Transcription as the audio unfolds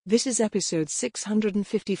This is episode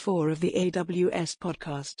 654 of the AWS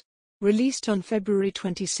podcast, released on February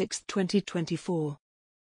 26, 2024.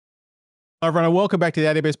 Hi everyone, and welcome back to the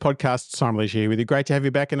AWS podcast. Simon Leach here with you. Great to have you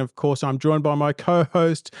back. And of course, I'm joined by my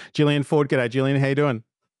co-host, Gillian Ford. G'day, Gillian. How you doing?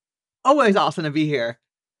 Always awesome to be here.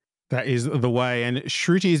 That is the way. And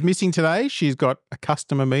Shruti is missing today. She's got a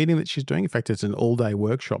customer meeting that she's doing. In fact, it's an all-day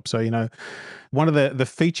workshop. So, one of the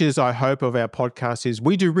features I hope of our podcast is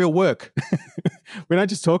we do real work. We don't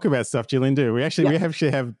just talk about stuff, Gillian, do we? We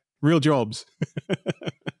actually have real jobs.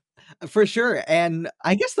 For sure. And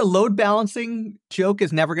I guess the load balancing joke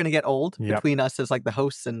is never going to get old between us as like the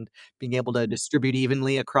hosts and being able to distribute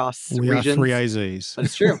evenly across regions. We are three AZs. But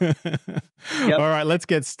it's true. All right, let's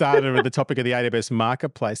get started with the topic of the AWS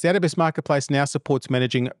Marketplace. The AWS Marketplace now supports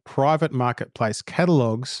managing private marketplace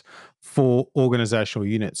catalogs for organizational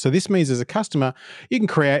units. So this means as a customer, you can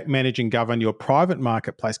create, manage, and govern your private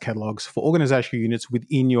marketplace catalogs for organizational units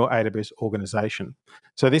within your AWS organization.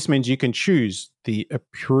 So this means you can choose the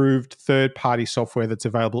approved third-party software that's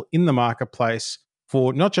available in the marketplace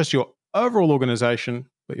for not just your overall organization,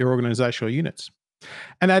 but your organizational units.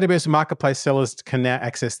 And AWS Marketplace sellers can now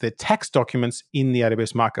access their tax documents in the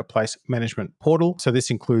AWS Marketplace Management Portal. So this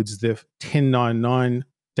includes the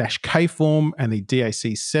 1099-K form and the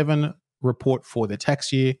DAC7 report for the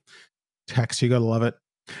tax year. Tax, you got to love it.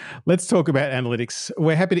 Let's talk about analytics.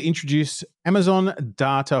 We're happy to introduce Amazon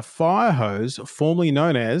Data Firehose, formerly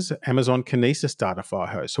known as Amazon Kinesis Data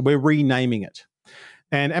Firehose. So we're renaming it.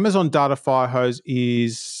 And Amazon Data Firehose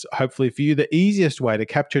is, hopefully for you, the easiest way to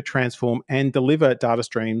capture, transform, and deliver data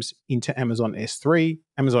streams into Amazon S3,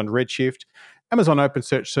 Amazon Redshift, Amazon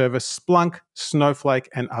OpenSearch Service, Splunk, Snowflake,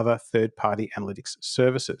 and other third-party analytics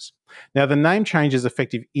services. Now, the name change is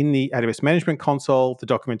effective in the AWS Management Console, the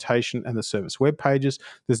documentation, and the service web pages.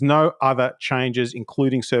 There's no other changes,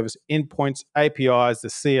 including service endpoints, APIs, the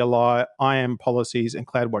CLI, IAM policies, and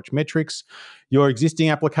CloudWatch metrics. Your existing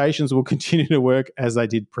applications will continue to work as they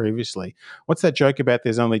did previously. What's that joke about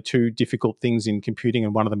there's only two difficult things in computing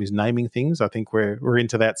and one of them is naming things? I think we're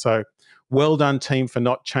into that. So well done, team, for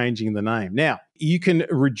not changing the name. Now, you can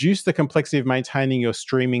reduce the complexity of maintaining your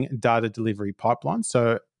streaming data delivery pipeline.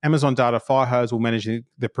 So Amazon Data Firehose will manage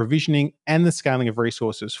the provisioning and the scaling of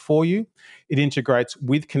resources for you. It integrates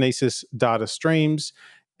with Kinesis data streams,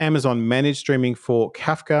 Amazon Managed Streaming for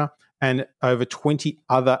Kafka, and over 20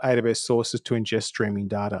 other AWS sources to ingest streaming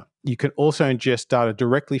data. You can also ingest data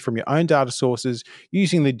directly from your own data sources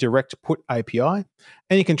using the Direct Put API, and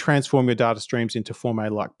you can transform your data streams into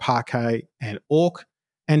format like Parquet and Awk,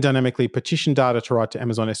 and dynamically partition data to write to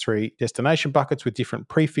Amazon S3 destination buckets with different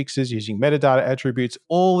prefixes using metadata attributes.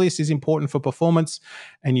 All this is important for performance,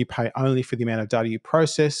 and you pay only for the amount of data you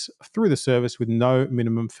process through the service with no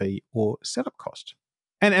minimum fee or setup cost.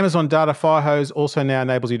 And Amazon Data Firehose also now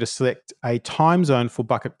enables you to select a time zone for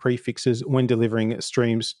bucket prefixes when delivering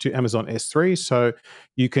streams to Amazon S3. So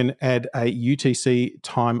you can add a UTC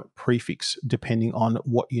time prefix depending on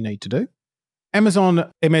what you need to do.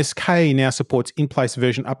 Amazon MSK now supports in-place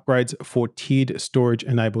version upgrades for tiered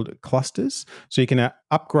storage-enabled clusters. So you can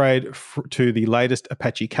upgrade to the latest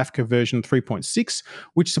Apache Kafka version 3.6,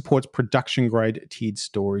 which supports production-grade tiered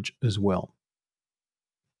storage as well.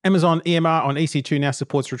 Amazon EMR on EC2 now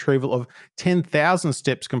supports retrieval of 10,000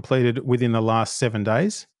 steps completed within the last 7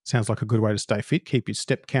 days. Sounds like a good way to stay fit, keep your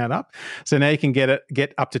step count up. So now you can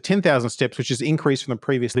get up to 10,000 steps, which is increased from the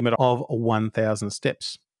previous limit of 1,000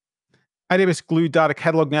 steps. AWS Glue Data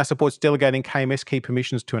Catalog now supports delegating KMS key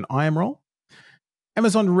permissions to an IAM role.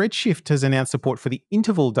 Amazon Redshift has announced support for the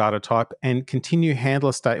interval data type and continue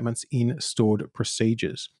handler statements in stored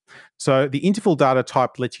procedures. So the interval data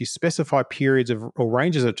type lets you specify periods or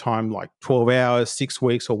ranges of time like 12 hours, 6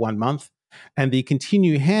 weeks, or 1 month. And the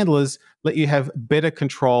continue handlers let you have better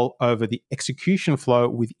control over the execution flow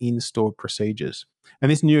within stored procedures. And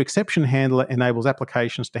this new exception handler enables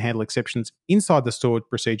applications to handle exceptions inside the stored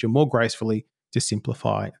procedure more gracefully to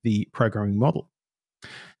simplify the programming model.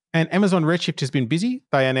 And Amazon Redshift has been busy.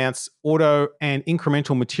 They announced auto and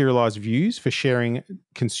incremental materialized views for sharing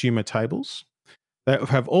consumer tables. They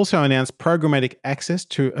have also announced programmatic access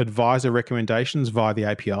to advisor recommendations via the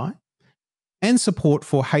API and support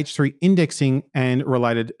for H3 indexing and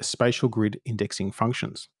related spatial grid indexing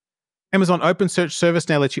functions. Amazon OpenSearch Service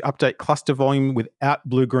now lets you update cluster volume without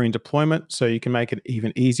blue-green deployment, so you can make it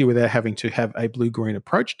even easier without having to have a blue-green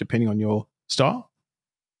approach, depending on your style.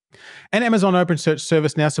 And Amazon OpenSearch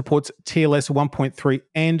Service now supports TLS 1.3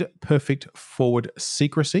 and perfect forward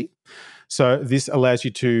secrecy. So this allows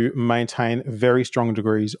you to maintain very strong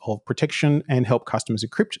degrees of protection and help customers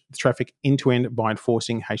encrypt the traffic end-to-end by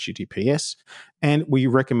enforcing HTTPS. And we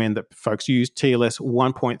recommend that folks use TLS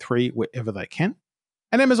 1.3 wherever they can.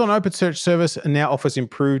 An Amazon OpenSearch service now offers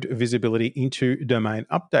improved visibility into domain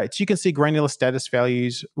updates. You can see granular status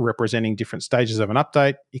values representing different stages of an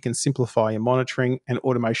update. You can simplify your monitoring and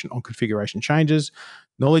automation on configuration changes.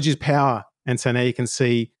 Knowledge is power. And so now you can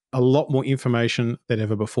see a lot more information than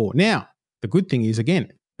ever before. Now, the good thing is,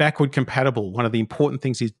 again, backward compatible. One of the important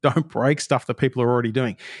things is don't break stuff that people are already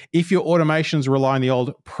doing. If your automations rely on the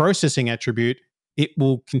old processing attribute, it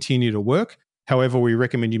will continue to work. However, we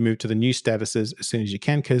recommend you move to the new statuses as soon as you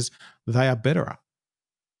can because they are better.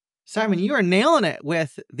 Simon, you are nailing it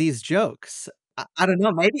with these jokes. I don't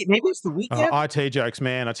know. Maybe it's the weekend. IT jokes,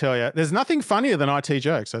 man. I tell you, there's nothing funnier than IT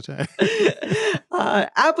jokes. I tell you.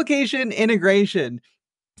 Application integration.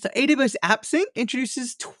 So AWS AppSync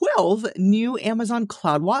introduces 12 new Amazon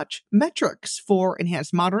CloudWatch metrics for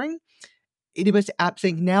enhanced monitoring. AWS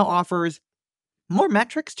AppSync now offers more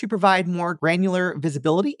metrics to provide more granular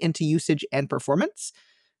visibility into usage and performance.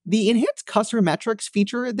 The enhanced customer metrics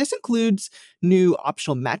feature, this includes new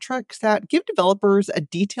optional metrics that give developers a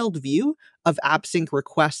detailed view of AppSync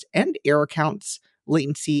requests and error counts,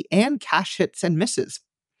 latency, and cache hits and misses.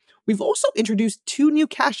 We've also introduced 2 new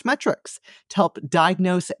cache metrics to help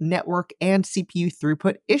diagnose network and CPU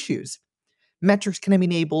throughput issues. Metrics can be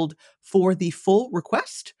enabled for the full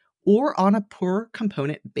request or on a per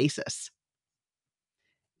component basis.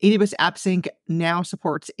 AWS AppSync now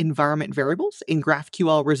supports environment variables in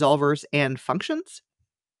GraphQL resolvers and functions.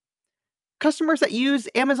 Customers that use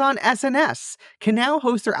Amazon SNS can now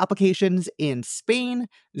host their applications in Spain,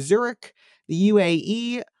 Zurich, the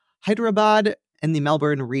UAE, Hyderabad, and the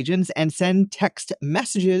Melbourne regions and send text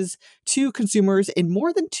messages to consumers in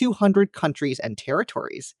more than 200 countries and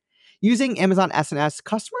territories. Using Amazon SNS,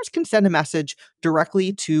 customers can send a message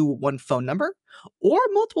directly to one phone number or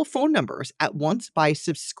multiple phone numbers at once by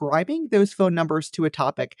subscribing those phone numbers to a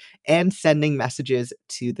topic and sending messages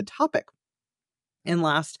to the topic. And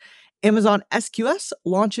last, Amazon SQS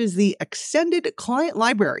launches the extended client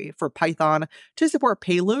library for Python to support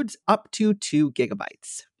payloads up to 2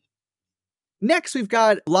 gigabytes. Next, we've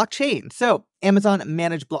got blockchain. So Amazon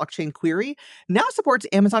Managed Blockchain Query now supports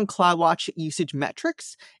Amazon CloudWatch usage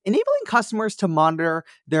metrics, enabling customers to monitor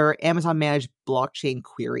their Amazon Managed Blockchain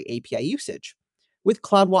Query API usage. With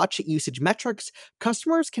CloudWatch usage metrics,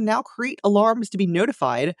 customers can now create alarms to be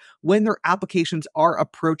notified when their applications are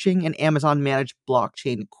approaching an Amazon Managed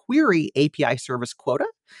Blockchain Query API service quota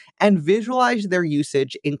and visualize their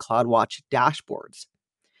usage in CloudWatch dashboards.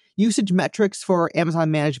 Usage metrics for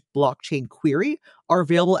Amazon Managed Blockchain Query are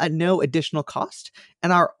available at no additional cost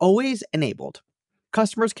and are always enabled.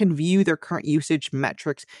 Customers can view their current usage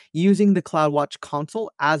metrics using the CloudWatch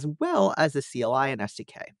console as well as the CLI and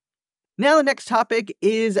SDK. Now, the next topic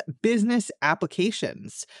is business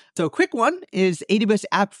applications. So a quick one is AWS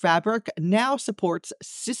App Fabric now supports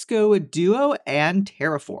Cisco Duo and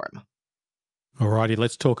Terraform. Alrighty,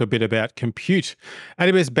 let's talk a bit about compute.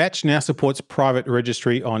 AWS Batch now supports private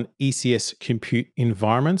registry on ECS compute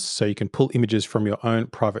environments, so you can pull images from your own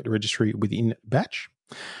private registry within Batch.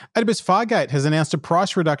 AWS Fargate has announced a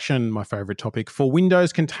price reduction, my favorite topic, for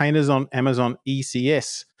Windows containers on Amazon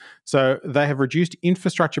ECS. So they have reduced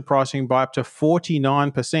infrastructure pricing by up to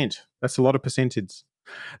 49%. That's a lot of percentage.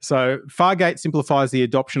 So Fargate simplifies the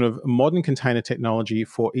adoption of modern container technology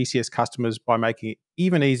for ECS customers by making it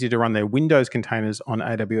even easier to run their Windows containers on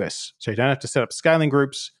AWS. So you don't have to set up scaling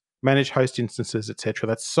groups, manage host instances, etc.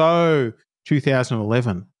 That's so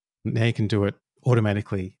 2011. Now you can do it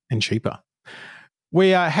automatically and cheaper.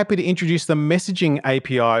 We are happy to introduce the messaging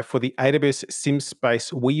API for the AWS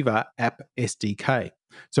SimSpace Weaver app SDK.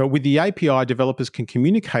 So with the API, developers can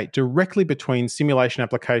communicate directly between simulation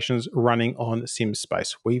applications running on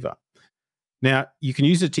SimSpace Weaver. Now, you can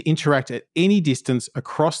use it to interact at any distance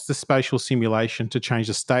across the spatial simulation to change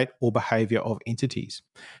the state or behavior of entities.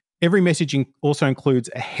 Every messaging also includes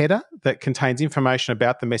a header that contains information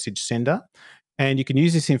about the message sender, and you can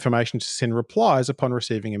use this information to send replies upon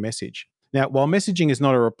receiving a message. Now, while messaging is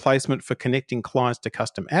not a replacement for connecting clients to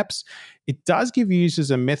custom apps, it does give users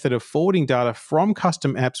a method of forwarding data from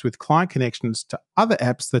custom apps with client connections to other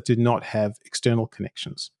apps that do not have external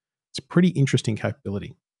connections. It's a pretty interesting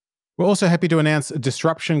capability. We're also happy to announce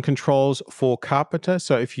disruption controls for Carpenter.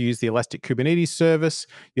 So if you use the Elastic Kubernetes service,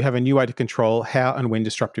 you have a new way to control how and when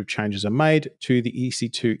disruptive changes are made to the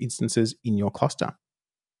EC2 instances in your cluster.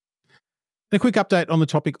 And a quick update on the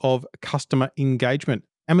topic of customer engagement.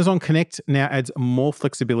 Amazon Connect now adds more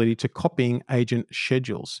flexibility to copying agent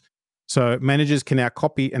schedules. So managers can now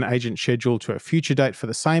copy an agent schedule to a future date for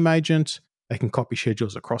the same agent. They can copy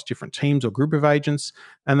schedules across different teams or group of agents,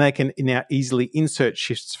 and they can now easily insert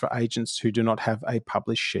shifts for agents who do not have a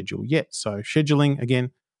published schedule yet. So scheduling,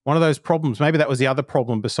 again, one of those problems. Maybe that was the other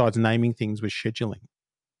problem besides naming things was scheduling.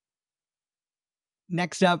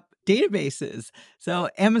 Next up, databases. So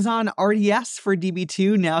Amazon RDS for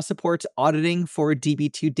DB2 now supports auditing for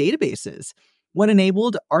DB2 databases. When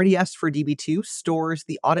enabled, RDS for DB2 stores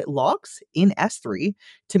the audit logs in S3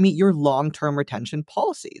 to meet your long-term retention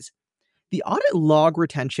policies. The audit log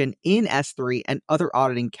retention in S3 and other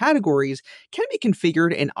auditing categories can be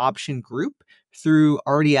configured in option group through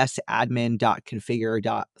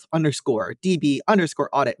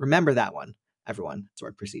rdsadmin.configure._db_audit. Remember that one, everyone. It's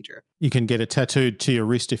our procedure. You can get it tattooed to your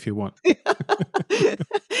wrist if you want.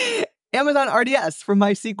 Amazon RDS from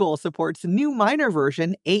MySQL supports new minor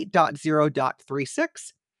version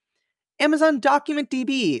 8.0.36. Amazon Document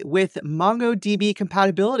DB with MongoDB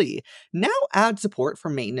compatibility now adds support for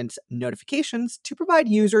maintenance notifications to provide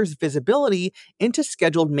users visibility into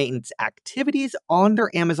scheduled maintenance activities on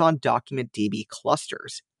their Amazon Document DB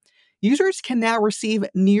clusters. Users can now receive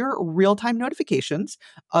near real-time notifications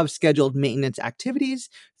of scheduled maintenance activities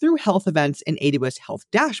through health events in AWS Health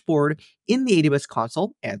Dashboard in the AWS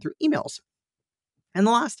console and through emails. And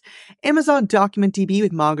the last, Amazon Document DB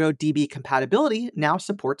with MongoDB compatibility now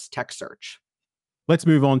supports text search. Let's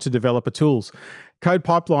move on to developer tools. Code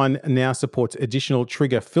Pipeline now supports additional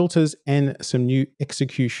trigger filters and some new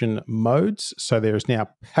execution modes. So there is now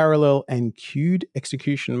parallel and queued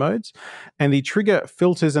execution modes. And the trigger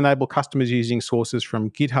filters enable customers using sources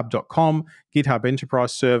from github.com, GitHub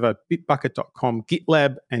Enterprise Server, bitbucket.com,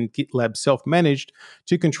 GitLab, and GitLab Self-Managed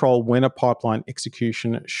to control when a pipeline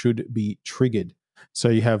execution should be triggered. So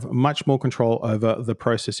you have much more control over the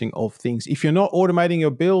processing of things. If you're not automating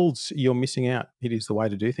your builds, you're missing out. It is the way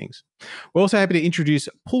to do things. We're also happy to introduce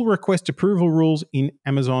pull request approval rules in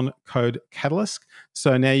Amazon Code Catalyst.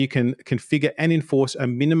 So now you can configure and enforce a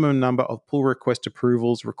minimum number of pull request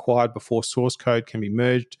approvals required before source code can be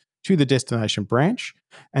merged to the destination branch.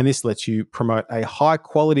 And this lets you promote a high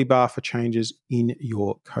quality bar for changes in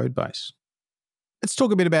your code base. Let's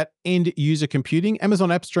talk a bit about end user computing. Amazon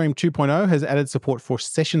AppStream 2.0 has added support for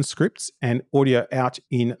session scripts and audio out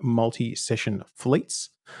in multi-session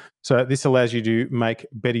fleets. So this allows you to make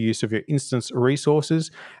better use of your instance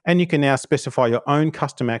resources, and you can now specify your own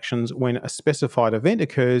custom actions when a specified event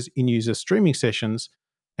occurs in user streaming sessions,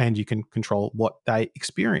 and you can control what they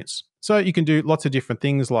experience. So you can do lots of different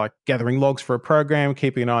things like gathering logs for a program,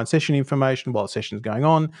 keeping an eye on session information while the session is going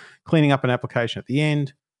on, cleaning up an application at the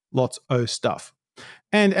end, lots of stuff.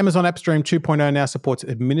 And Amazon AppStream 2.0 now supports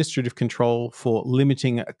administrative control for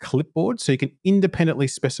limiting a clipboard, so you can independently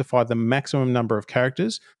specify the maximum number of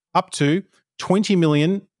characters up to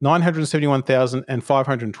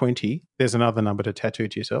 20,971,520. There's another number to tattoo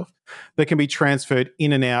to yourself that can be transferred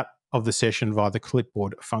in and out of the session via the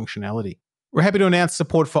clipboard functionality. We're happy to announce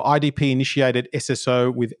support for IDP-initiated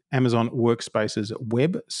SSO with Amazon Workspaces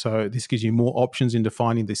Web. So this gives you more options in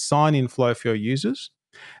defining the sign-in flow for your users.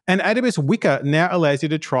 And AWS Wicker now allows you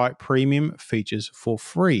to try premium features for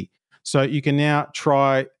free. So you can now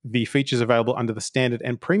try the features available under the standard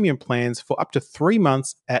and premium plans for up to 3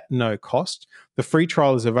 months at no cost. The free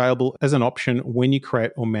trial is available as an option when you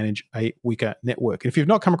create or manage a Wicker network. And if you've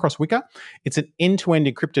not come across Wicker, it's an end-to-end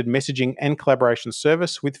encrypted messaging and collaboration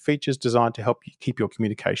service with features designed to help you keep your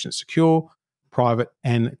communications secure, private,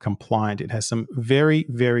 and compliant. It has some very,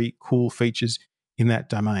 very cool features in that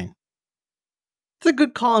domain. It's a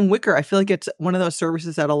good call on Wicker. I feel like it's one of those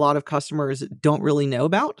services that a lot of customers don't really know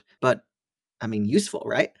about, but I mean, useful,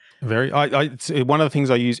 right? It's one of the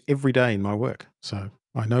things I use every day in my work. So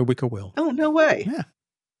I know Wicker well. Oh, no way. Yeah.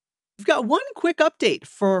 We've got one quick update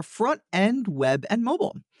for front-end web and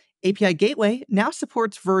mobile. API Gateway now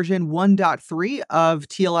supports version 1.3 of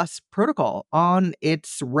TLS protocol on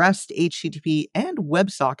its REST, HTTP, and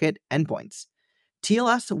WebSocket endpoints.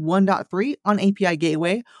 TLS 1.3 on API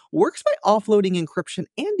Gateway works by offloading encryption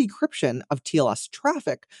and decryption of TLS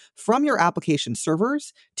traffic from your application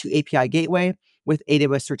servers to API Gateway with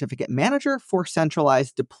AWS Certificate Manager for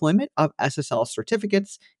centralized deployment of SSL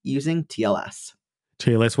certificates using TLS.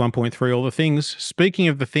 TLS 1.3, all the things. Speaking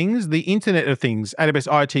of the things, the Internet of Things, AWS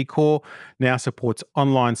IoT Core now supports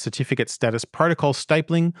online certificate status protocol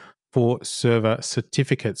stapling for server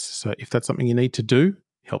certificates. So if that's something you need to do,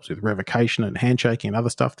 helps with revocation and handshaking and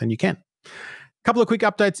other stuff, then you can. A couple of quick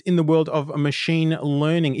updates in the world of machine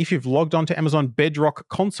learning. If you've logged onto Amazon Bedrock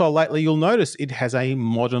Console lately, you'll notice it has a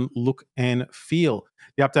modern look and feel.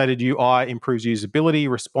 The updated UI improves usability,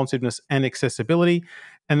 responsiveness, and accessibility.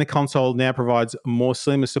 And the console now provides more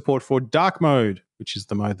seamless support for dark mode, which is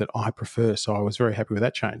the mode that I prefer. So I was very happy with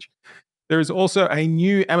that change. There is also a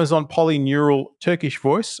new Amazon polyneural Turkish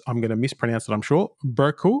voice. I'm going to mispronounce it, I'm sure.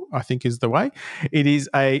 Berku, I think is the way. It is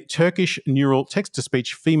a Turkish neural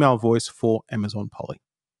text-to-speech female voice for Amazon Polly.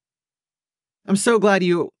 I'm so glad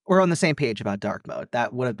you were on the same page about dark mode.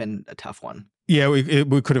 That would have been a tough one. Yeah,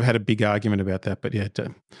 we could have had a big argument about that, but yeah,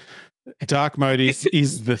 dark mode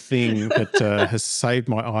is the thing that has saved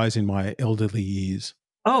my eyes in my elderly years.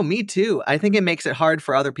 Oh, me too. I think it makes it hard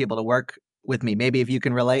for other people to work with me. Maybe if you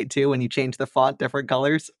can relate to when you change the font different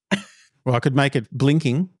colors. Well, I could make it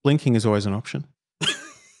blinking. Blinking is always an option.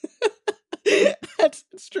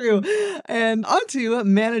 That's true. And onto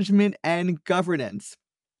management and governance.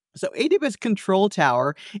 So AWS Control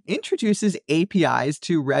Tower introduces APIs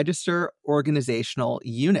to register organizational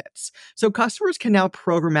units. So customers can now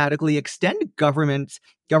programmatically extend governance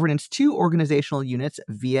to organizational units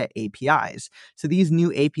via APIs. So these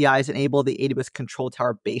new APIs enable the AWS Control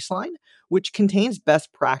Tower baseline, which contains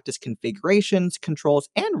best practice configurations, controls,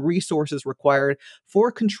 and resources required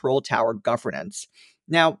for Control Tower governance.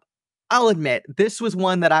 Now, I'll admit, this was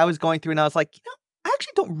one that I was going through and I was like, I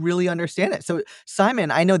actually don't really understand it. So,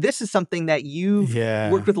 Simon, I know this is something that you've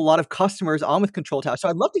worked with a lot of customers on with Control Tower. So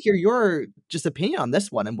I'd love to hear your just opinion on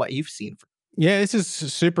this one and what you've seen. Yeah, this is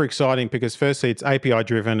super exciting because firstly, it's API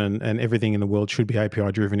driven and everything in the world should be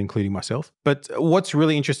API driven, including myself. But what's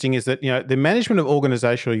really interesting is that, the management of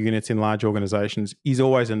organizational units in large organizations is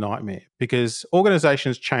always a nightmare because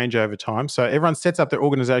organizations change over time. So everyone sets up their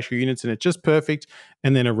organizational units and it's just perfect.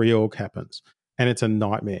 And then a reorg happens and it's a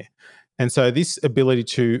nightmare. And so this ability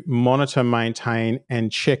to monitor, maintain,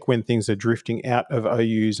 and check when things are drifting out of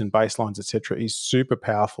OUs and baselines, et cetera, is super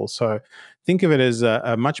powerful. So think of it as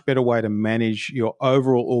a much better way to manage your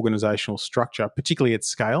overall organizational structure, particularly at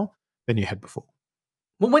scale, than you had before.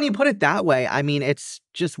 Well, when you put it that way, I mean, it's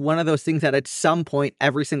just one of those things that at some point,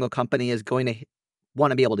 every single company is going to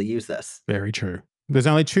want to be able to use this. Very true. There's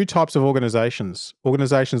only two types of organizations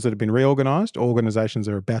that have been reorganized, or organizations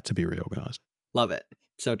that are about to be reorganized. Love it.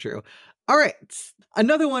 So true. All right.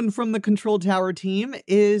 Another one from the Control Tower team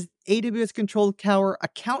is AWS Control Tower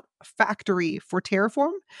Account Factory for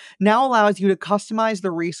Terraform. Now allows you to customize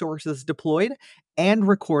the resources deployed and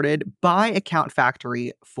recorded by Account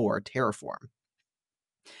Factory for Terraform.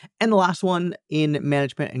 And the last one in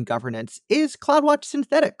management and governance is CloudWatch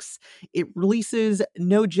Synthetics. It releases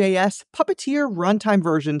Node.js Puppeteer runtime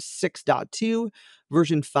version 6.2,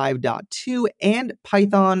 version 5.2, and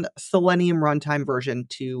Python Selenium runtime version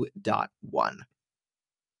 2.1.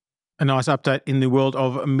 A nice update in the world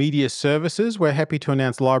of media services. We're happy to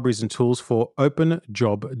announce libraries and tools for Open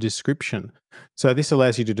Job Description. So this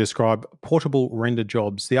allows you to describe portable render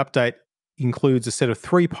jobs. The update includes a set of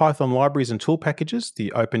 3 Python libraries and tool packages,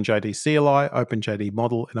 the OpenJD CLI, OpenJD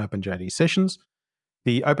Model, and OpenJD Sessions.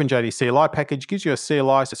 The OpenJD CLI package gives you a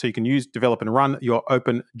CLI so you can use, develop, and run your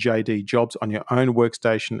OpenJD jobs on your own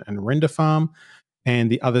workstation and render farm. And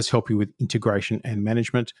the others help you with integration and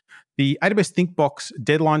management. The AWS ThinkBox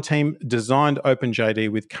Deadline team designed OpenJD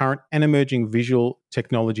with current and emerging visual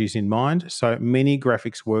technologies in mind, so many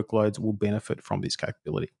graphics workloads will benefit from this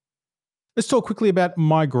capability. Let's talk quickly about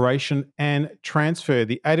migration and transfer.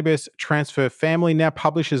 The AWS Transfer family now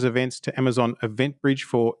publishes events to Amazon EventBridge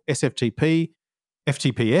for SFTP,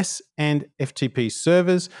 FTPS, and FTP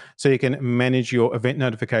servers, so you can manage your event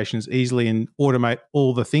notifications easily and automate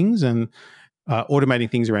all the things. And automating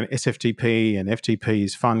things around SFTP and FTP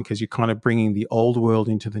is fun because you're kind of bringing the old world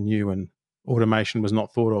into the new, and automation was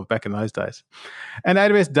not thought of back in those days. And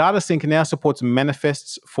AWS Data Sync now supports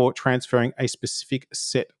manifests for transferring a specific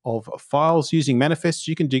set of files. Using manifests,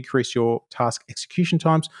 you can decrease your task execution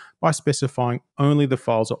times by specifying only the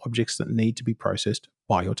files or objects that need to be processed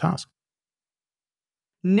by your task.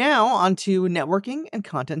 Now onto networking and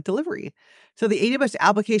content delivery. So the AWS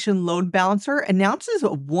Application Load Balancer announces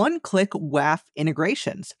one-click WAF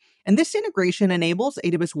integrations. And this integration enables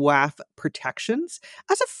AWS WAF protections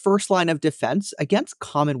as a first line of defense against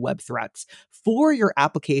common web threats for your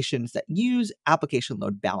applications that use Application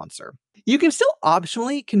Load Balancer. You can still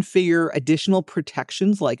optionally configure additional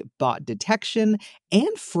protections like bot detection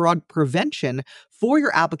and fraud prevention for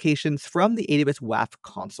your applications from the AWS WAF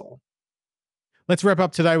console. Let's wrap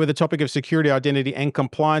up today with the topic of security, identity, and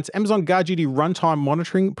compliance. Amazon GuardDuty Runtime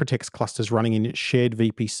Monitoring protects clusters running in shared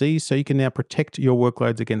VPCs, so you can now protect your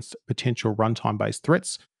workloads against potential runtime-based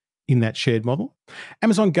threats in that shared model.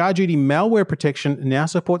 Amazon GuardDuty Malware Protection now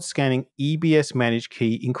supports scanning EBS managed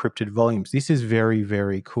key encrypted volumes. This is very,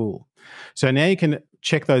 very cool. So now you can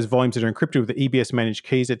check those volumes that are encrypted with the EBS managed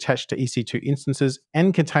keys attached to EC2 instances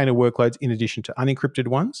and container workloads in addition to unencrypted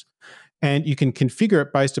ones. And you can configure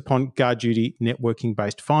it based upon GuardDuty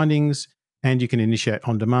networking-based findings, and you can initiate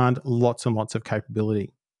on demand. Lots and lots of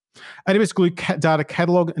capability. AWS Glue Data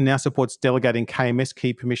Catalog now supports delegating KMS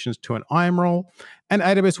key permissions to an IAM role, and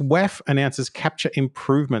AWS WAF announces capture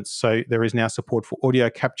improvements. So there is now support for audio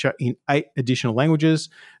capture in 8 additional languages,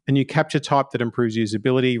 a new capture type that improves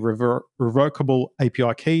usability, revocable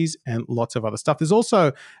API keys, and lots of other stuff. There's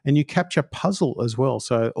also a new capture puzzle as well,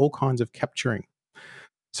 so all kinds of capturing.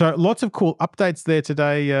 So lots of cool updates there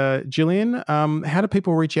today, Gillian. How do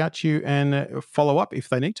people reach out to you and follow up if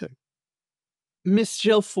they need to? Miss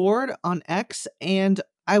Jill Ford on X, and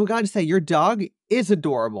I got to say, your dog is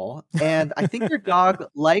adorable, and I think your dog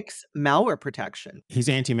likes malware protection. He's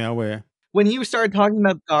anti-malware. When you started talking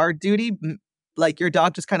about GuardDuty, like your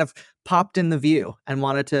dog just kind of popped in the view and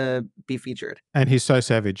wanted to be featured. And he's so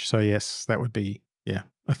savage. So yes, that would be,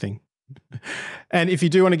 a thing. And if you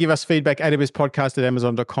do want to give us feedback,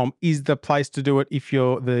 awspodcast@amazon.com is the place to do it if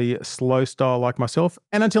you're the slow style like myself.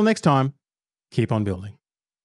 And until next time, keep on building.